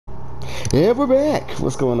And we're back.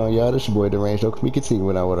 What's going on, y'all? This your boy Deranged Oak. We continue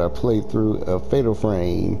on with our playthrough of Fatal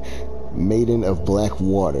Frame, Maiden of Black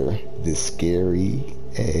Water. This scary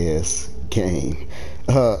ass game.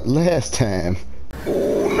 Last time.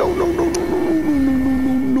 Oh no no no no no no no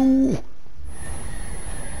no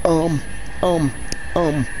no.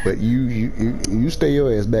 But you stay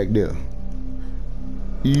your ass back there.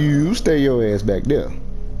 You stay your ass back there.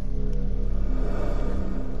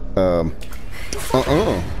 Oh,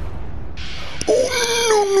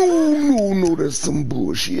 no, that's some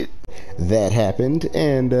bullshit. That happened,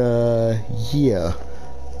 and, yeah.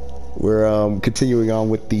 We're, continuing on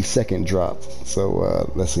with the second drop.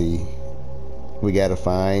 So, let's see. We gotta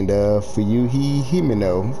find, Fuyuki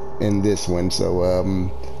Himeno in this one, so,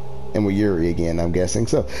 and with Yuri again, I'm guessing.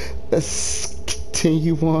 So, let's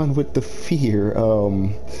continue on with the fear.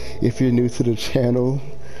 If you're new to the channel,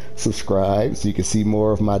 subscribe so you can see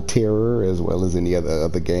more of my terror as well as any other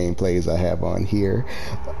gameplays I have on here.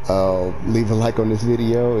 Leave a like on this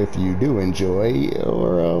video if you do enjoy,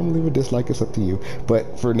 or leave a dislike. It's up to you.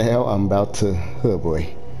 But for now, I'm about to, oh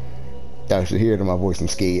boy, I should hear it in my voice, I'm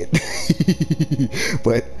scared.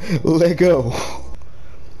 But let go.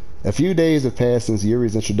 A few days have passed since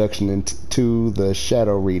Yuri's introduction into the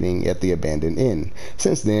shadow reading at the abandoned inn.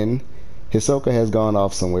 Since then, Hisoka has gone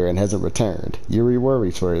off somewhere and hasn't returned. Yuri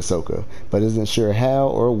worries for Hisoka, but isn't sure how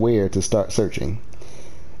or where to start searching.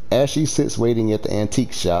 As she sits waiting at the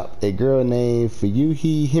antique shop, a girl named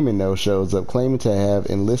Fuyuki Himeno shows up claiming to have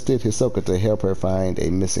enlisted Hisoka to help her find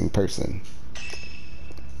a missing person.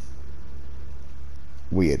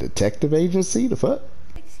 We a detective agency? The fuck?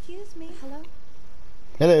 Excuse me. Hello?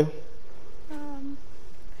 Hello.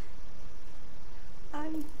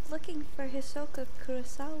 I'm looking for Hisoka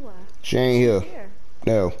Kurosawa. She ain't here.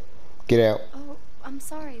 No. Get out. Oh, I'm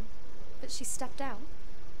sorry, but she stepped out.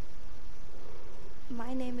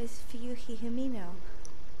 My name is Fuyuki Himeno.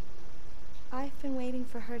 I've been waiting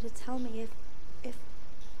for her to tell me if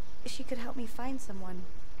she could help me find someone.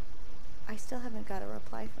 I still haven't got a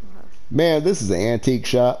reply from her. Man, this is an antique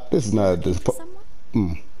shop. This is not a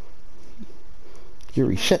someone?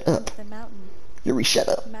 Yuri, shut up. The mountain. Yuri, shut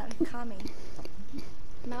up. Mount Hikami.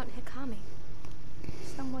 Mount Hikami.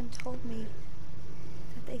 Someone told me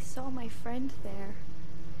that they saw my friend there.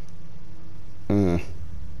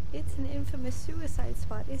 It's an infamous suicide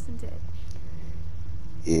spot, isn't it?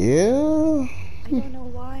 Yeah. I don't know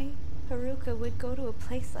why Haruka would go to a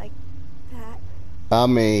place like that. I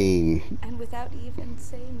mean, and without even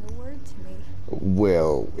saying a word to me.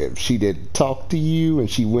 Well, if she did talk to you and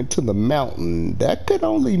she went to the mountain, that could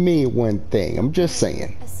only mean one thing. I'm just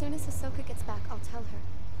saying. As soon as Hisoka gets back, I'll tell her.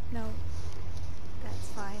 No, that's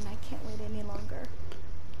fine. I can't wait any longer.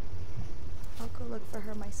 I'll go look for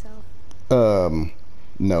her myself.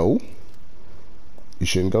 No. You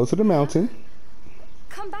shouldn't go to the mountain.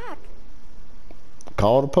 Come back.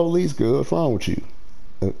 Call the police, girl. What's wrong with you?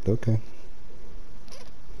 Okay.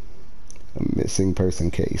 A missing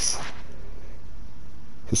person case.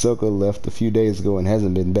 Hisoka left a few days ago and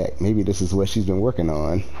hasn't been back. Maybe this is what she's been working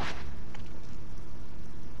on.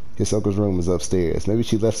 Hisoka's room is upstairs. Maybe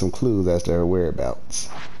she left some clues as to her whereabouts.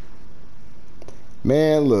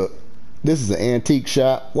 Man, look. This is an antique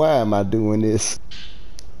shop. Why am I doing this?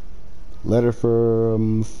 Letter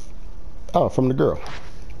from... Oh, from the girl.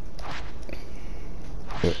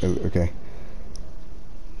 Okay.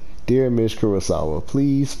 Dear Miss Kurosawa,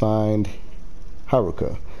 please find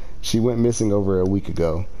Haruka. She went missing over a week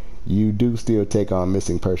ago. You do still take on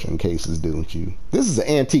missing person cases, don't you? This is an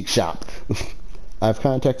antique shop. I've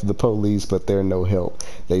contacted the police, but they're no help.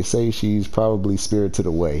 They say she's probably spirited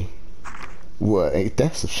away. What? Ain't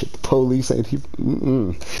that some shit? The police ain't he?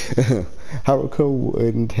 Haruka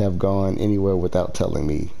wouldn't have gone anywhere without telling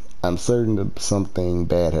me. I'm certain that something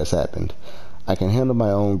bad has happened. I can handle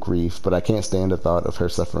my own grief, but I can't stand the thought of her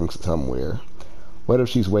suffering somewhere. What if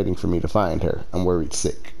she's waiting for me to find her? I'm worried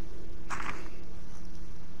sick.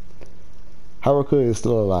 Haruka is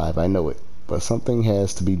still alive, I know it, but something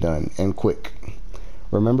has to be done, and quick.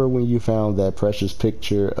 Remember when you found that precious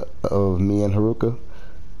picture of me and Haruka?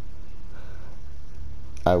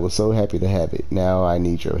 I was so happy to have it. Now I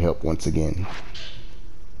need your help once again.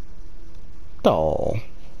 Doll.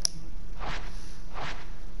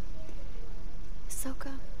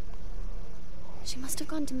 Hisoka. She must have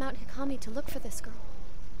gone to Mount Hikami to look for this girl.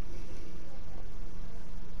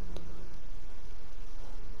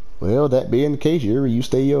 Well, that being the case, Yuri, you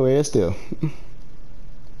stay your ass still.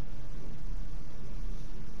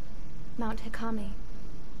 Mount Hikami.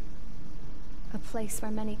 A place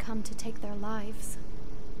where many come to take their lives.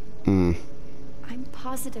 I'm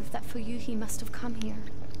positive that Fuyuki must have come here.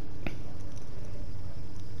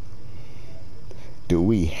 Do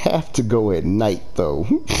we have to go at night though?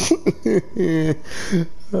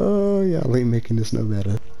 Oh, y'all ain't making this no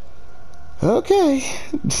better. Okay.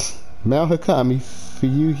 Mount Hakami.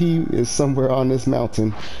 Fuyuki is somewhere on this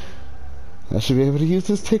mountain. I should be able to use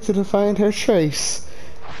this picture to find her trace.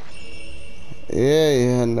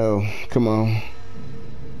 Yeah, I know. Come on.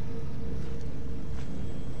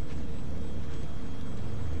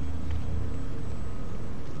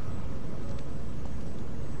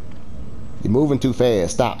 You're moving too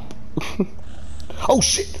fast. Stop. Oh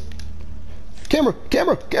shit! Camera!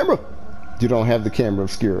 Camera! Camera! You don't have the camera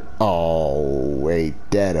obscured. Oh, ain't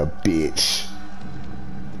that a bitch?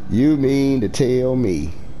 You mean to tell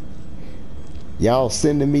me y'all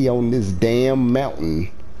sending me on this damn mountain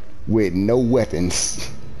with no weapons?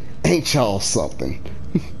 Ain't y'all something?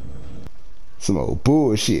 Some old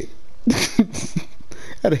bullshit.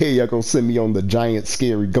 How the hell y'all gonna send me on the giant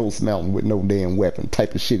scary ghost mountain with no damn weapon?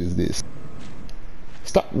 Type of shit is this?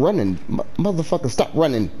 Stop running, motherfucker, stop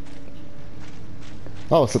running.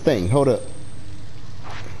 Oh, it's a thing, hold up.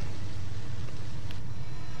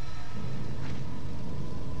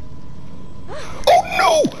 Oh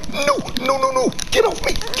no! No, no, no, no! Get off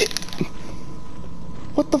me! Get...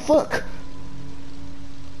 What the fuck?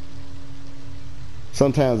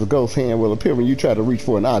 Sometimes a ghost hand will appear when you try to reach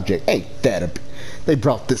for an object. Ain't that a... They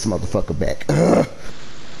brought this motherfucker back. Ugh.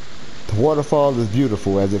 The waterfall is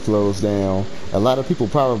beautiful as it flows down. A lot of people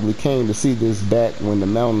probably came to see this back when the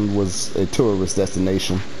mountain was a tourist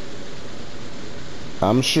destination.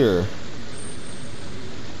 I'm sure.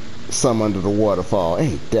 Some under the waterfall.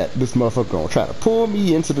 Ain't that this motherfucker gonna try to pull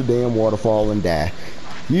me into the damn waterfall and die.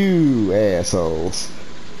 You assholes.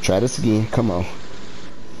 Try this again. Come on.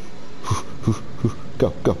 Go,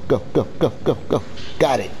 go, go, go, go, go, go.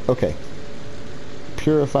 Got it. Okay.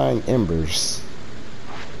 Purifying embers.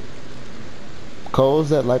 Coals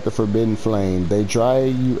that light the forbidden flame. They dry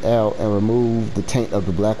you out and remove the taint of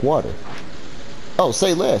the black water. Oh,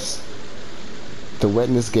 say less. The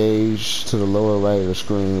wetness gauge to the lower right of the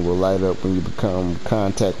screen will light up when you become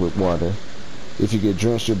contact with water. If you get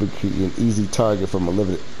drenched, you'll be an easy target from a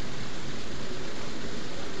limited...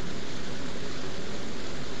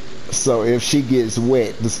 So if she gets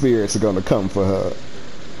wet, the spirits are gonna come for her.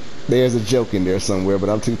 There's a joke in there somewhere, but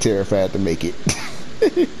I'm too terrified to make it.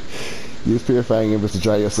 Use purifying embers to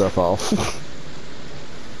dry yourself off.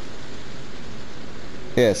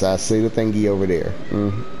 Yes, I see the thingy over there.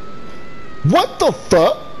 What the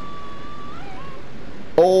fuck?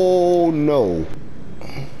 Oh no.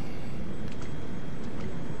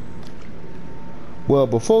 Well,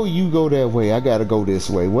 before you go that way, I gotta go this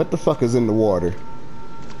way. What the fuck is in the water?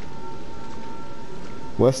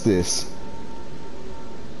 What's this?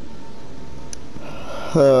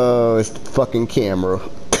 Oh, it's the fucking camera.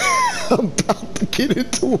 I'm about to get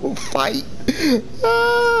into a fight.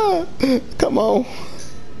 Ah, come on.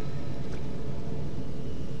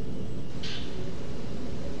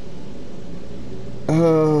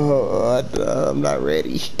 Oh, I'm not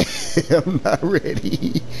ready. I'm not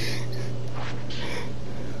ready.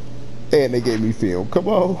 And they gave me film. Come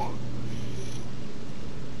on.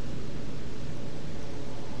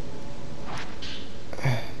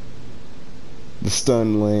 The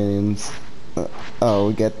stun lens. Oh,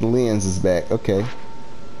 we got the lenses back. Okay.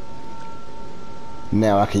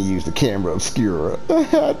 Now I can use the camera obscura.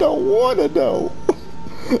 I don't want to know.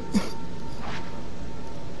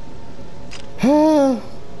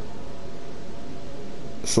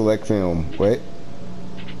 Select film. Wait.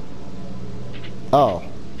 Oh.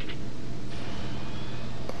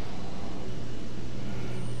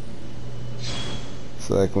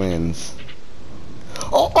 Select lens.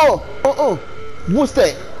 Oh. What's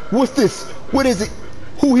that? What's this? What is it?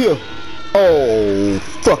 Who here? Oh,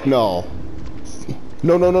 fuck no.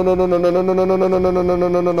 No.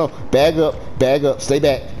 Bag up. Stay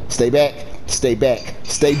back. Stay back.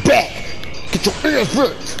 Get your ears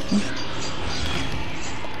back.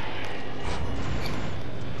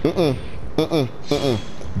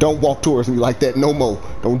 Don't walk towards me like that no more.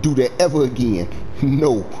 Don't do that ever again.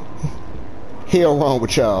 No. Hell wrong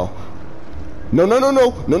with y'all. No.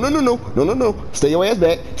 Stay your ass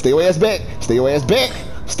back. Stay your ass back.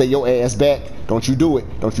 Don't you do it.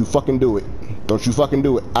 Don't you fucking do it.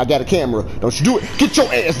 I got a camera. Don't you do it. Get your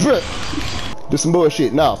ass back. This some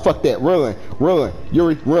bullshit. Nah, fuck that. Run.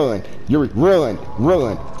 Yuri, run.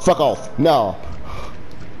 Fuck off. Nah.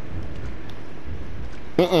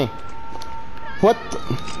 What the?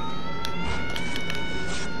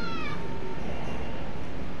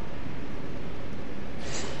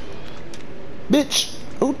 Bitch,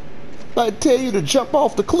 I tell you to jump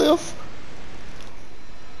off the cliff.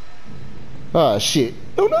 Ah, shit.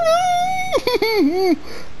 Oh, no.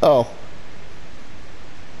 Oh.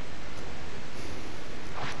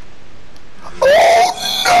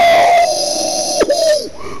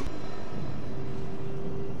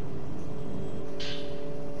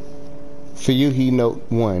 Fuyuki note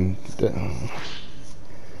 1.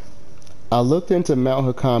 I looked into Mount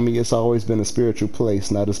Hakami. It's always been a spiritual place,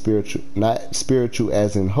 not spiritual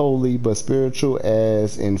as in holy, but spiritual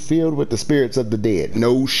as in filled with the spirits of the dead.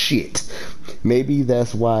 No shit. Maybe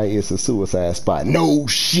that's why it's a suicide spot. No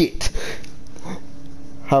shit.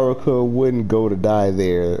 Haruka wouldn't go to die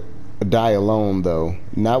there, die alone though.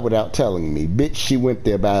 Not without telling me. Bitch, she went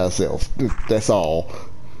there by herself. That's all.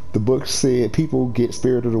 The book said people get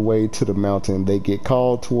spirited away to the mountain. They get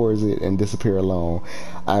called towards it and disappear alone.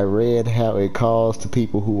 I read how it calls to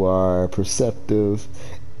people who are perceptive,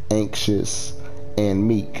 anxious, and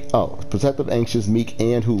meek. Oh, perceptive, anxious, meek,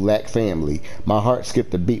 and who lack family. My heart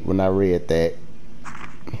skipped a beat when I read that.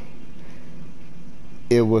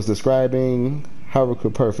 It was describing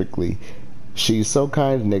Haruka perfectly. She's so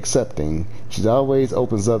kind and accepting. She always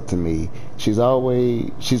opens up to me. She's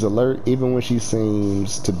alert even when she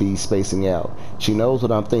seems to be spacing out. She knows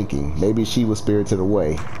what I'm thinking. Maybe she was spirited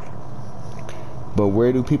away. But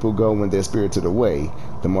where do people go when they're spirited away?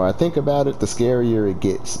 The more I think about it, the scarier it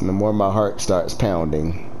gets, and the more my heart starts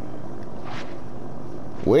pounding.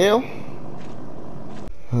 Well,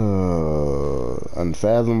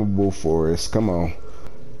 unfathomable forest. Come on.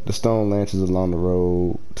 The stone lanterns along the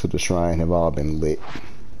road to the shrine have all been lit.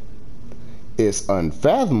 It's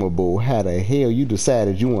unfathomable how the hell you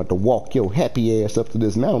decided you want to walk your happy ass up to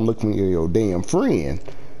this mountain looking for your damn friend.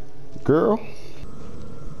 Girl.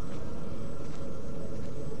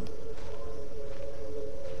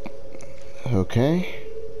 Okay.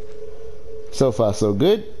 So far so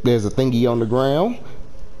good. There's a thingy on the ground.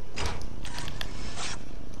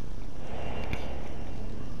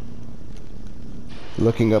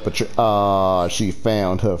 Looking up a tree. Ah, she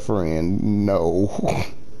found her friend. No.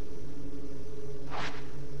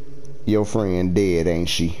 Your friend dead, ain't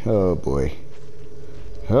she? Oh boy.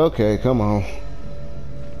 Okay, come on.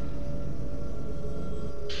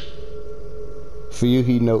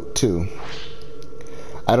 Fuyuki note 2.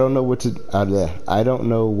 I don't know what to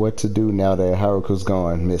do now that Haruka's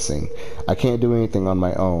gone missing. I can't do anything on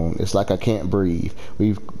my own. It's like I can't breathe.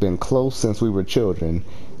 We've been close since we were children.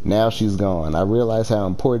 Now she's gone. I realize how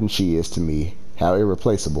important she is to me, how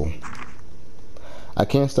irreplaceable. I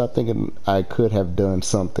can't stop thinking I could have done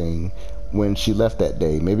something when she left that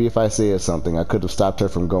day. Maybe if I said something, I could have stopped her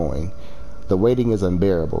from going. The waiting is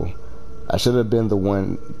unbearable. I should have been the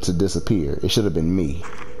one to disappear. It should have been me.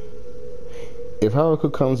 If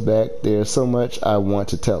Haruka comes back, there's so much I want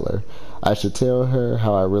to tell her. I should tell her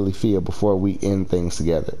how I really feel before we end things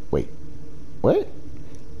together. Wait, what?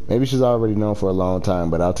 Maybe she's already known for a long time,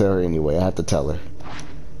 but I'll tell her anyway. I have to tell her.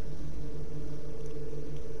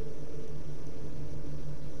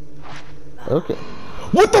 Okay.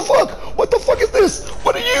 What the fuck? What the fuck is this?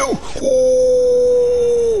 What are you?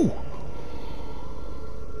 Ooh.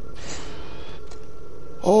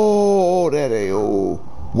 Oh, that ain't. Oh.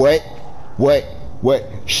 What? What? What?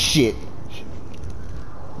 Shit.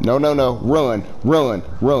 No, no, no. Run. Run.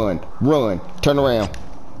 Run. Run. Turn around.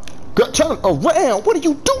 Girl, turn around! What are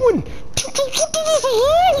you doing?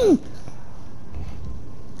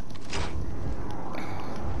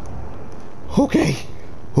 Okay.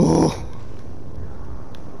 Oh.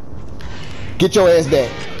 Get your ass back.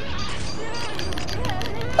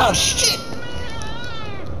 Oh shit!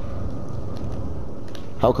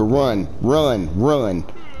 How could run, run, run?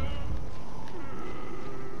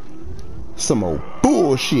 Some old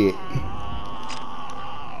bullshit.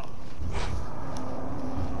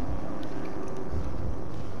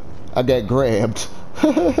 I got grabbed.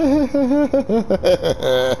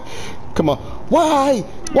 Come on. Why?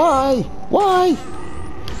 Why? Why?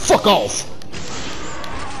 Fuck off.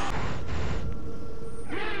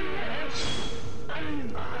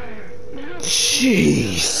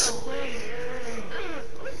 Jeez.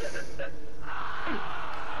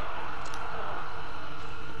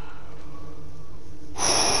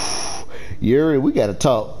 Yuri, we gotta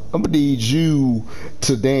talk. I'm gonna need you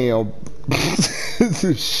to damn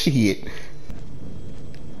shit.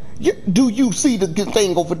 Do you see the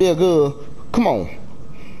thing over there, girl? Come on.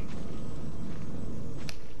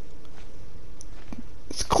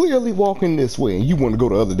 It's clearly walking this way, and you want to go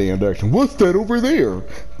the other damn direction. What's that over there,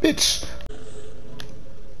 bitch?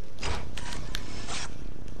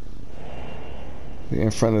 In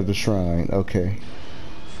front of the shrine. Okay.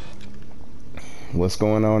 What's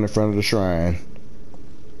going on in front of the shrine?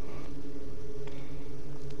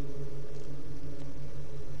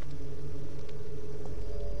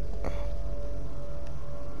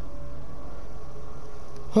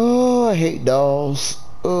 I hate dolls.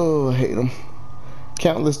 Oh, I hate them.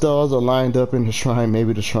 Countless dolls are lined up in the shrine.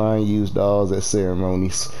 Maybe the shrine used dolls at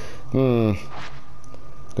ceremonies. They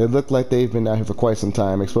look like they've been out here for quite some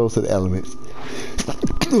time, exposed to the elements.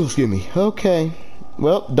 Oh, excuse me. Okay.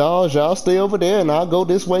 Well, dolls, y'all stay over there, and I'll go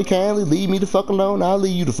this way kindly. Leave me the fuck alone. I'll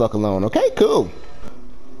leave you the fuck alone. Okay, cool.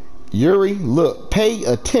 Yuri, look. Pay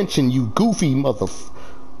attention, you goofy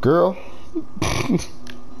girl.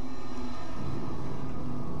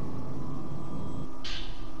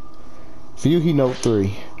 Fuyuki Note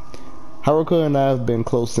 3. Haruka and I have been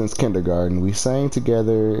close since kindergarten. We sang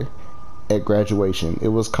together at graduation. It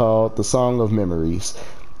was called The Song of Memories.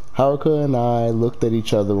 Haruka and I looked at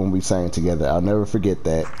each other when we sang together. I'll never forget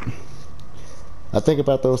that. I think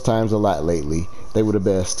about those times a lot lately. They were the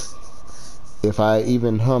best. If I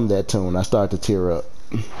even hum that tune, I start to tear up.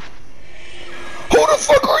 Who the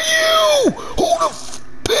fuck are you? Who the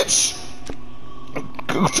bitch?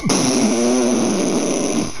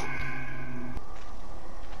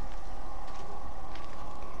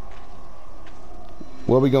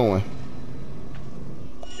 Where we going?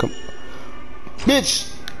 Come,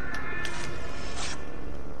 bitch!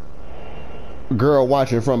 Girl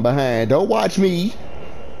watching from behind. Don't watch me.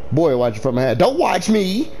 Boy watching from behind. Don't watch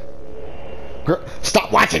me. Girl,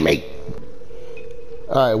 stop watching me.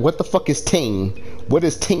 All right, what the fuck is ting? What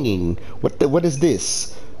is tinging? What is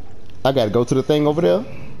this? I gotta go to the thing over there.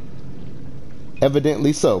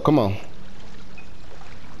 Evidently so. Come on.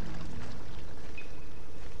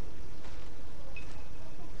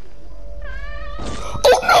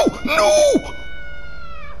 Oh no! No!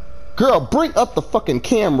 Girl, bring up the fucking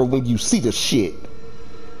camera when you see the shit.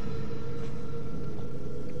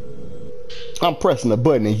 I'm pressing the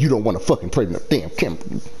button and you don't want to fucking press the damn camera.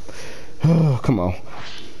 Oh, come on.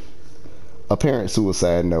 Apparent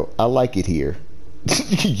suicide note. I like it here.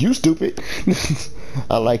 You stupid.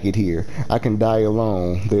 I like it here. I can die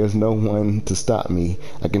alone. There's no one to stop me.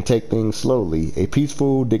 I can take things slowly. A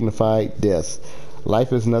peaceful, dignified death.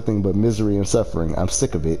 Life is nothing but misery and suffering. I'm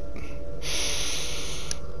sick of it.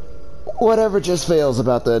 Whatever just fails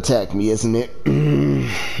about to attack me, isn't it?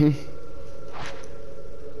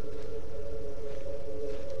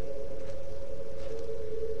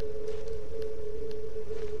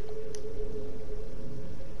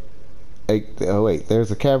 Oh wait,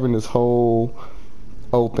 there's a cavernous hole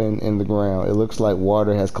open in the ground. It looks like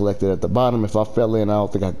water has collected at the bottom. If I fell in, I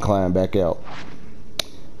don't think I can climb back out.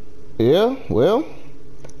 Yeah, well,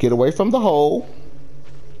 get away from the hole.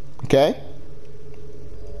 Okay?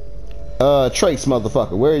 Trace,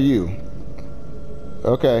 motherfucker, where are you?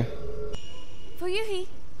 Okay. Fuyuki.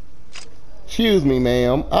 Excuse me,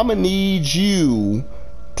 ma'am. I'ma need you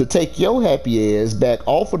to take your happy ass back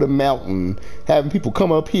off of the mountain, having people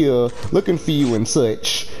come up here looking for you and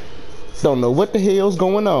such. Don't know what the hell's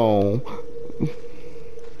going on.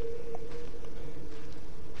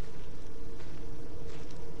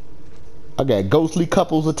 I got ghostly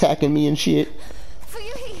couples attacking me and shit.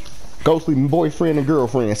 Ghostly boyfriend and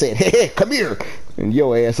girlfriend said, hey, come here. And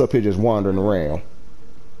your ass up here just wandering around.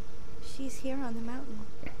 She's here on the mountain.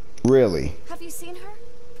 Really? Have you seen her?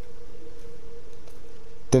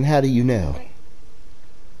 Then how do you know?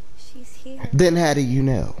 She's here. Then how do you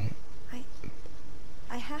know?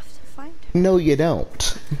 I have to find her. No, you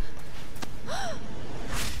don't.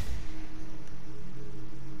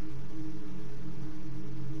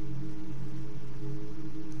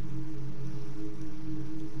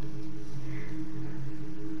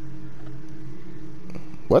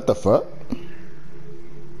 What the fuck?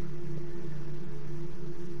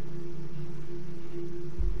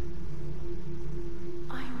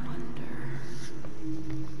 I wonder.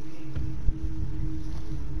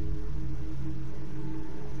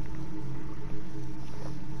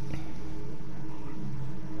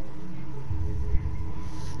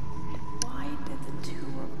 Why did the two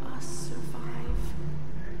of us survive?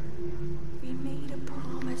 We made a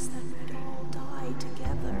promise that we'd all die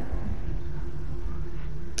together.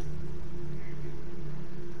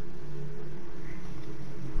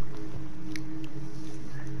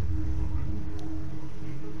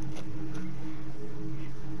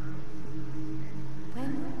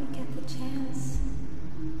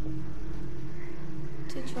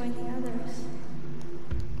 Join the others.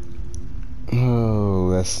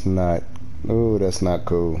 Oh, that's not. Oh, that's not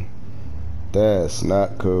cool. That's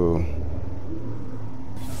not cool.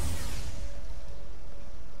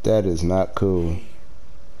 That is not cool.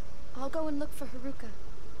 I'll go and look for Haruka.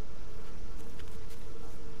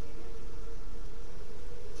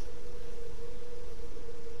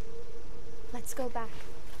 Let's go back.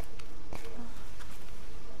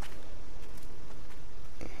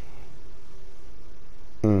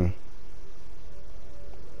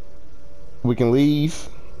 We can leave.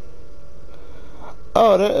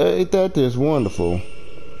 Oh, that is wonderful.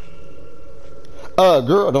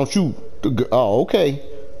 Girl, don't you? Oh, okay.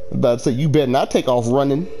 I'm about to say, you better not take off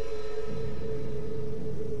running.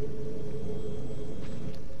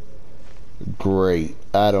 Great.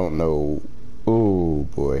 I don't know. Oh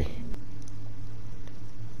boy.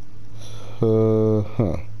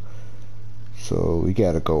 Huh. So we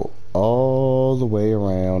gotta go all the way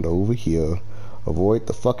around over here, avoid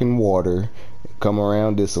the fucking water, come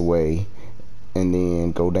around this way, and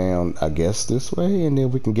then go down, I guess, this way, and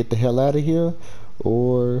then we can get the hell out of here.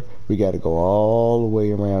 Or we gotta go all the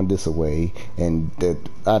way around this way, and that,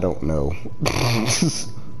 I don't know.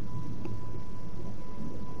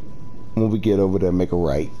 When we get over there, make a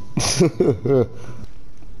right.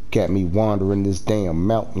 Got me wandering this damn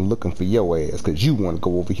mountain looking for your ass, cause you want to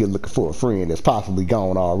go over here looking for a friend that's possibly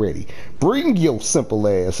gone already. Bring your simple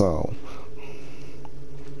ass on.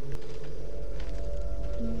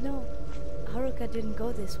 No, Haruka didn't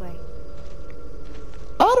go this way.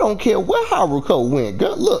 I don't care where Haruka went,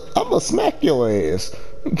 girl. Look, I'ma smack your ass.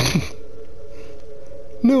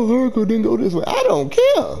 No, Haruka didn't go this way. I don't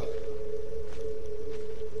care.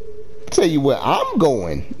 Tell you where I'm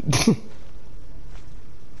going.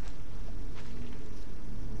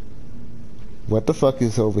 What the fuck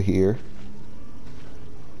is over here?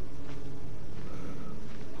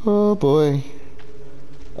 Oh boy.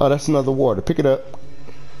 Oh, that's another water. Pick it up.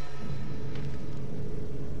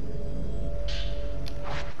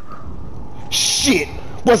 Shit!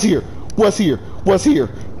 What's here? What's here? What's here?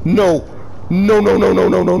 No. No, no, no, no,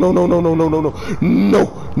 no, no, no, no, no, no, no, no, no.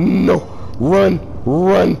 No, no. Run,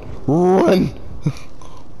 run, run.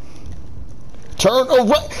 Turn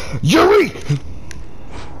around. Yuri!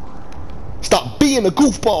 Stop being a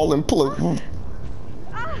goofball and play.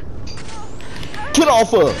 Get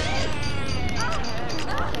off her!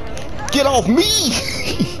 Get off me!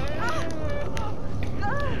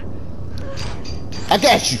 I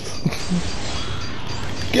got you.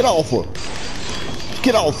 Get off her.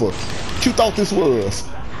 Get off her. What you thought this was?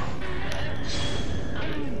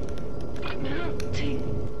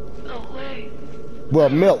 Well,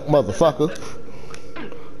 melt, motherfucker.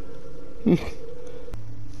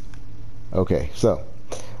 Okay, so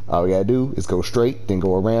all we gotta do is go straight, then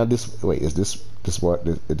go around this. Wait, is this what?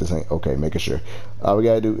 This ain't okay. Making sure. All we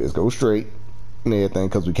gotta do is go straight and everything,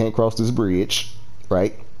 because we can't cross this bridge,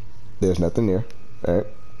 right? There's nothing there. All right.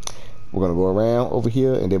 We're gonna go around over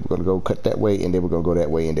here, and then we're gonna go cut that way, and then we're gonna go that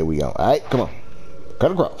way, and then we go. All right, come on,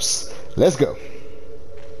 cut across. Let's go.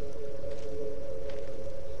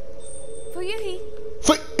 Fuyuki.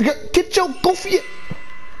 Get your goofy.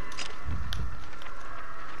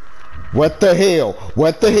 What the hell?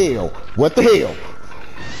 What the hell? What the hell?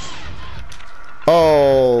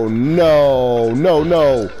 Oh no, no,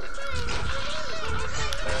 no.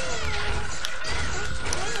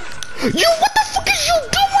 You, what the fuck is you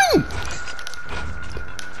doing?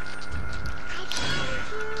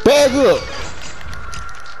 Bag up.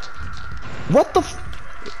 What the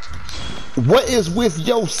what is with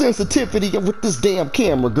your sensitivity with this damn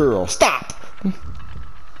camera, girl? Stop.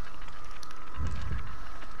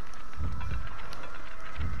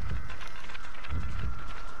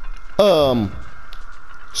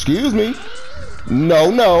 Excuse me. No,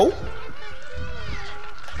 no.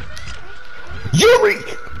 Yuri!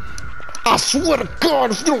 I swear to God,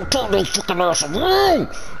 if you don't turn those fucking ass around.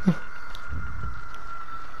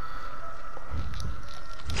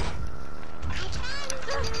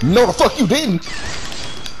 No, the fuck you didn't.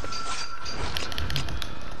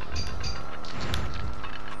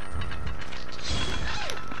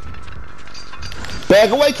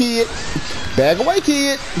 Bag away, kid. Bag away,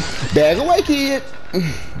 kid. Bag away, kid.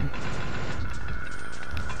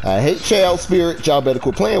 I hate child spirit. Y'all better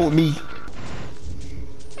quit playing with me.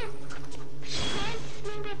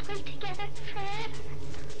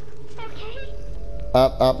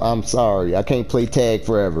 I'm sorry. I can't play tag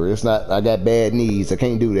forever. It's not. I got bad knees. I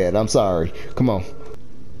can't do that. I'm sorry. Come on.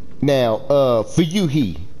 Now,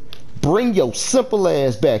 Fuyuki, bring your simple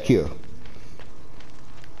ass back here.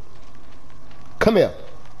 Come here.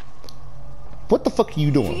 What the fuck are you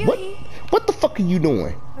doing? What the fuck are you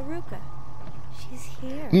doing? Haruka. She's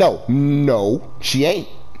here. No, no, she ain't.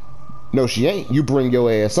 No, she ain't. You bring your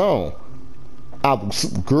ass on. I will,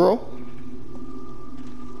 girl.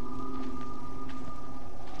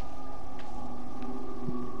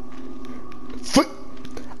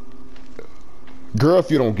 Girl,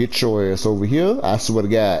 if you don't get your ass over here, I swear to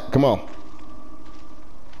God. Come on.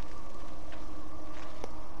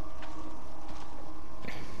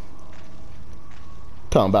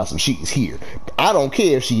 Talking about some she's here. I don't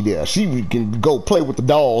care if she there. She can go play with the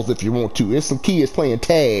dolls if you want to. There's some kids playing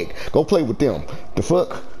tag. Go play with them. The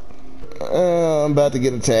fuck? I'm about to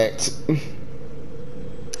get attacked.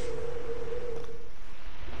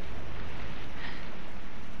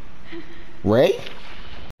 Ray?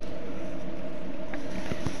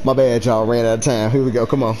 My bad, y'all. Ran out of time. Here we go.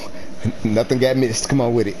 Come on. Nothing got missed. Come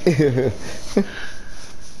on with it.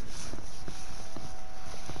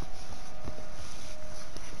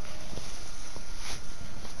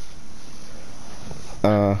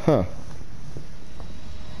 Uh-huh.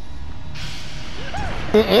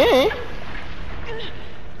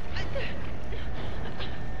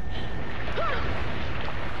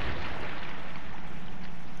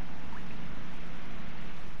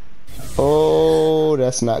 Oh,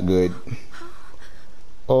 that's not good.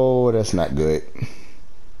 Oh, that's not good.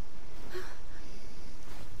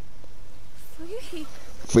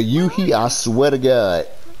 Fuyuki, I swear to God.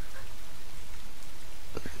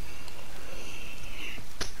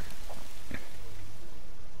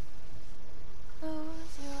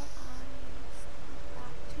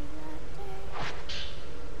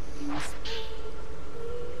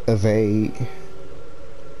 Evade.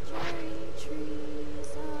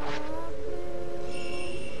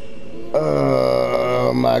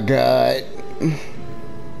 Oh my God.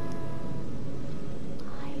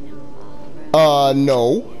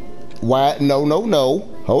 No. Why? No, no, no.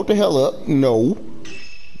 Hold the hell up. No.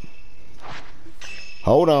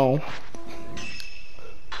 Hold on.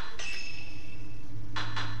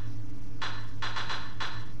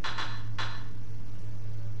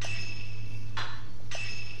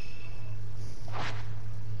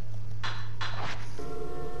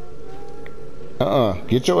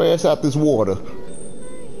 Get your ass out this water.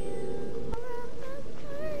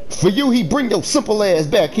 For you, he bring your simple ass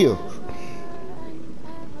back here.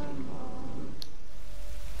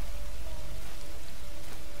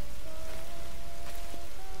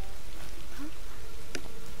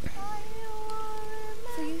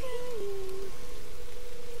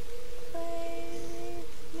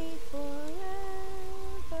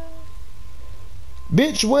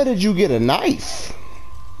 Bitch, where did you get a knife?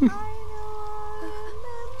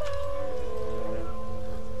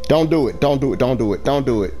 Don't do it. Don't do it. Don't do it. Don't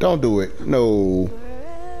do it. Don't do it. No.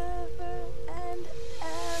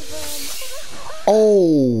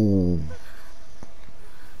 Oh.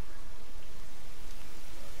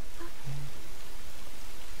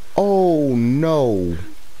 Oh no.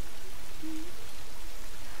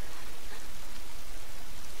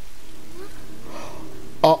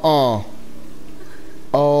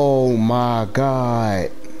 Oh my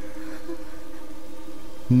God.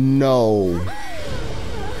 No.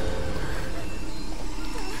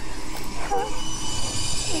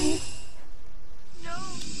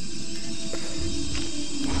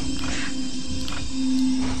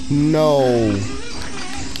 No.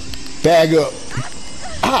 Bag up.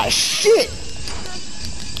 Ah, shit.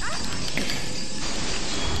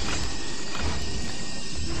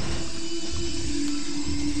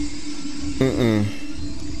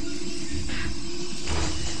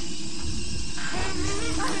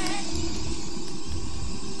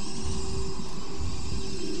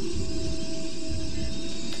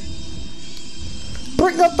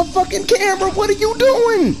 Bring up the fucking camera. What are you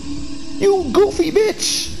doing? You goofy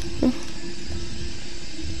bitch.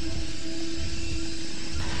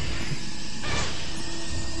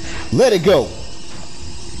 Let it go.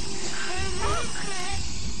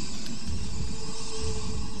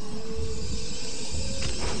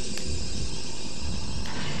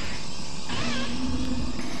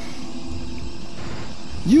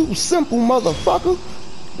 You simple motherfucker.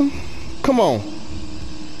 Come on.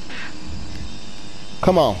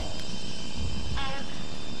 Come on.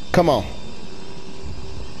 Come on.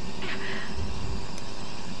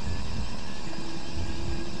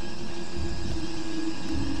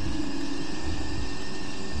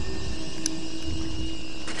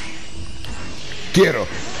 Get her.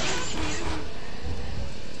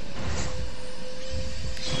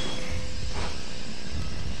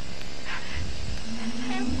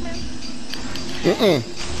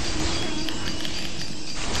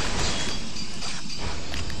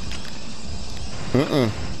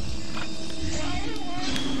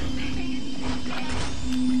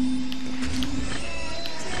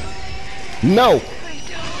 No.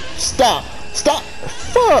 Stop. Stop.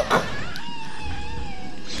 Fuck.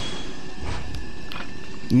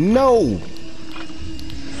 No.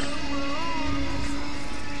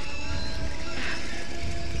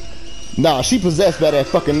 Nah, she possessed by that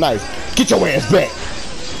fucking knife. Get your ass back.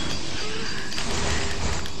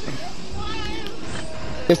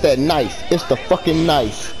 It's that knife. It's the fucking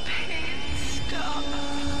knife.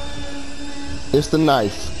 It's the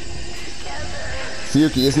knife.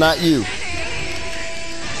 Fuyuki, it's not you.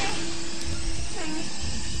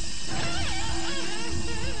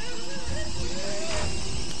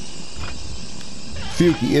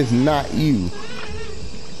 Fuyuki, it's not you.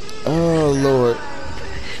 Oh, Lord.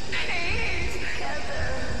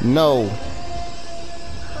 No.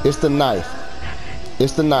 It's the knife.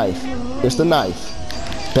 It's the knife. It's the knife.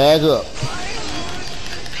 Bag up.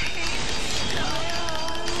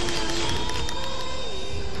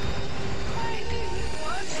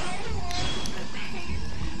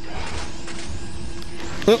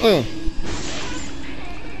 Mm-mm.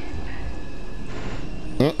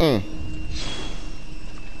 Mm-mm.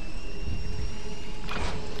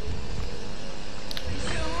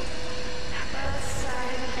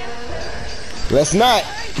 Let's not.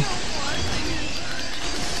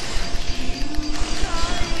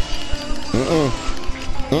 Mm-mm.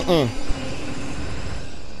 Mm-mm.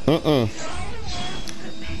 Mm-mm.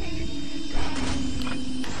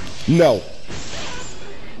 No.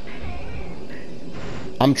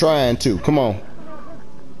 I'm trying to. Come on.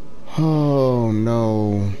 Oh,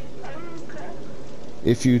 no.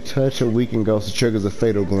 If you touch a weakened ghost, it triggers a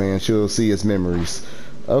fatal gland. She'll see its memories.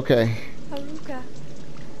 Okay. Haruka.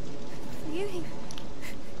 Fuyuhi.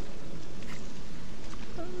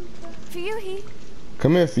 Fuyuhi.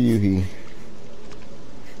 Come here, Fuyuhi.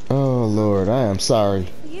 Oh, Lord. I am sorry.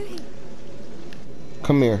 Fuyuhi.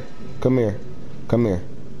 Come here. Come here. Come here.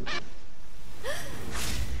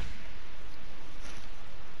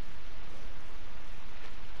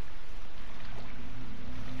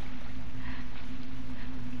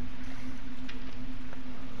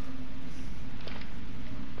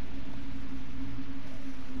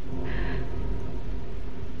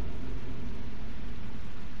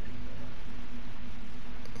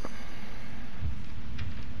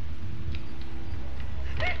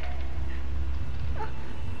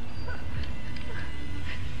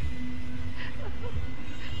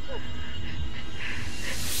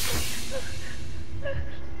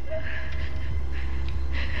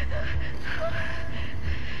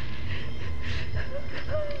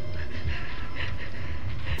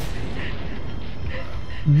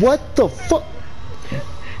 What the fuck?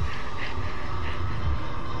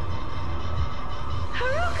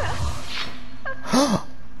 Haruka.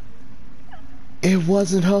 It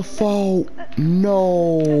wasn't her fault.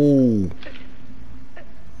 No.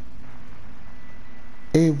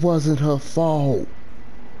 It wasn't her fault.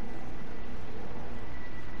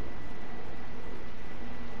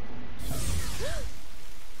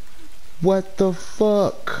 What the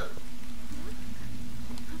fuck?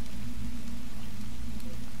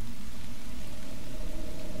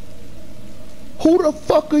 Who the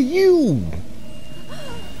fuck are you?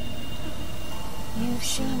 You've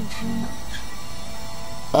seen too much.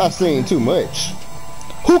 I've seen too much.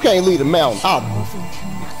 Who can't lead a mountain?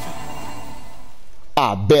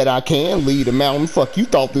 I bet I can lead a mountain. Fuck you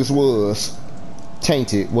thought this was.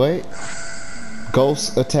 Tainted, what?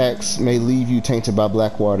 Ghost attacks may leave you tainted by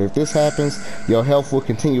black water. If this happens, your health will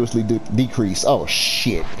continuously decrease. Oh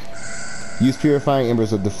shit. Use purifying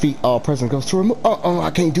embers or defeat all present ghosts to remove. I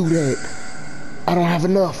can't do that. I don't have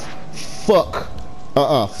enough. Fuck.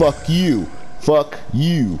 Fuck you. Fuck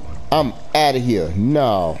you. I'm out of here.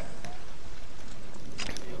 No.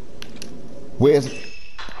 Where's...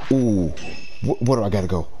 Ooh. Where do I gotta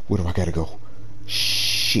go? Where do I gotta go?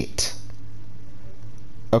 Shit.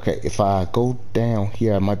 Okay, if I go down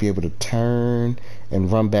here, I might be able to turn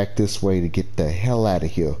and run back this way to get the hell out of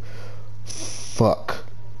here. Fuck.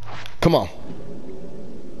 Come on.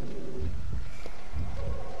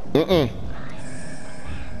 Mm-mm.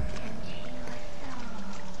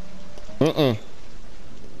 Mm-mm.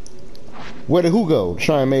 Where did who go?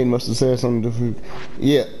 Shrine Maiden must have said something different.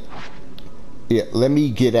 Yeah. Yeah, let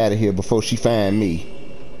me get out of here before she find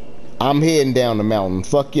me. I'm heading down the mountain.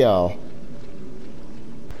 Fuck y'all.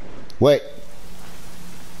 Wait.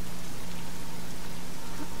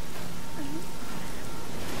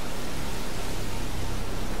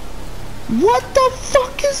 What the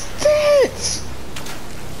fuck is that?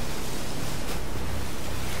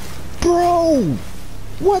 Bro,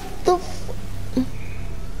 what the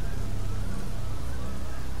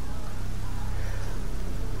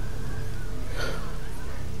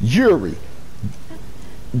Yuri,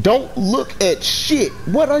 don't look at shit.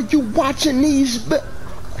 What are you watching these?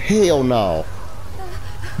 Hell no.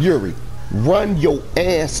 Yuri, run your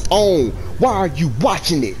ass on. Why are you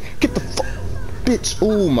watching it? Get the fuck, bitch.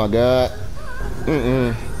 Oh my god.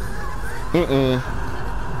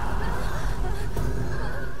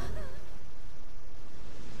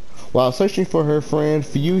 While searching for her friend,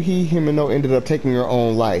 Fuyuki Himeno ended up taking her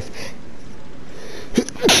own life.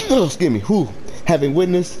 excuse me, who having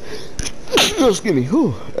witnessed, excuse me,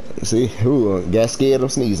 who see, who got scared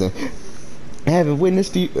of sneezing. Having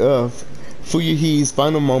witnessed the Fuyuki's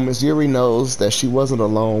final moments, Yuri knows that she wasn't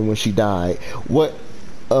alone when she died. What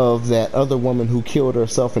of that other woman who killed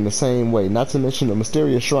herself in the same way? Not to mention the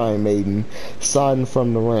mysterious shrine maiden sodden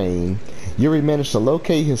from the rain. Yuri managed to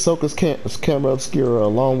locate Hisoka's camera obscura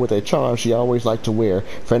along with a charm she always liked to wear.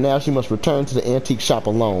 For now, she must return to the antique shop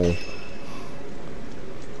alone.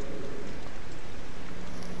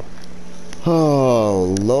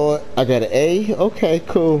 Oh, Lord. I got an A? Okay,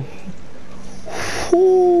 cool.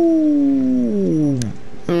 Ooh.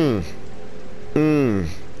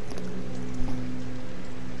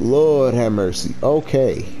 Lord have mercy.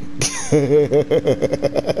 Okay.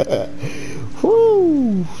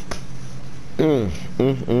 Woo.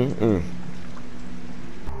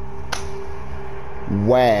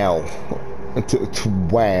 Wow.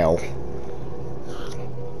 Wow.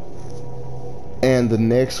 And the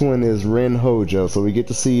next one is Ren Hojo. So we get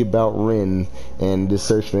to see about Ren and this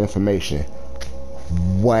search for information.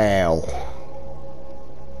 Wow.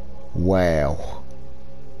 Wow.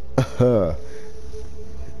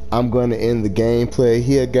 I'm going to end the gameplay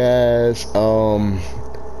here, guys.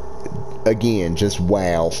 Again, just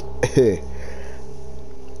wow.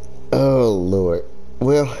 Oh, Lord.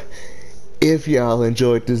 Well, if y'all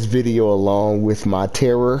enjoyed this video along with my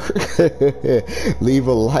terror, leave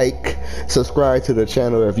a like, subscribe to the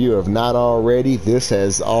channel if you have not already. This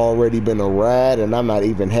has already been a ride, and I'm not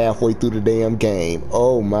even halfway through the damn game.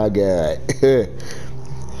 Oh my God.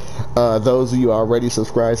 Those of you already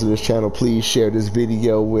subscribed to this channel, please share this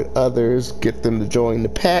video with others. Get them to join the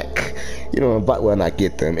pack. You know,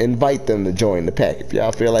 invite them to join the pack. If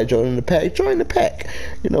y'all feel like joining the pack, join the pack.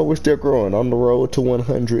 You know, we're still growing on the road to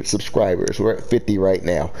 100 subscribers. We're at 50 right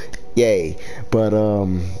now. Yay. But,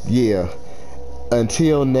 yeah.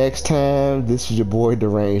 Until next time, this is your boy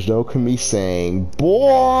Deranged Okami saying,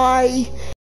 boy!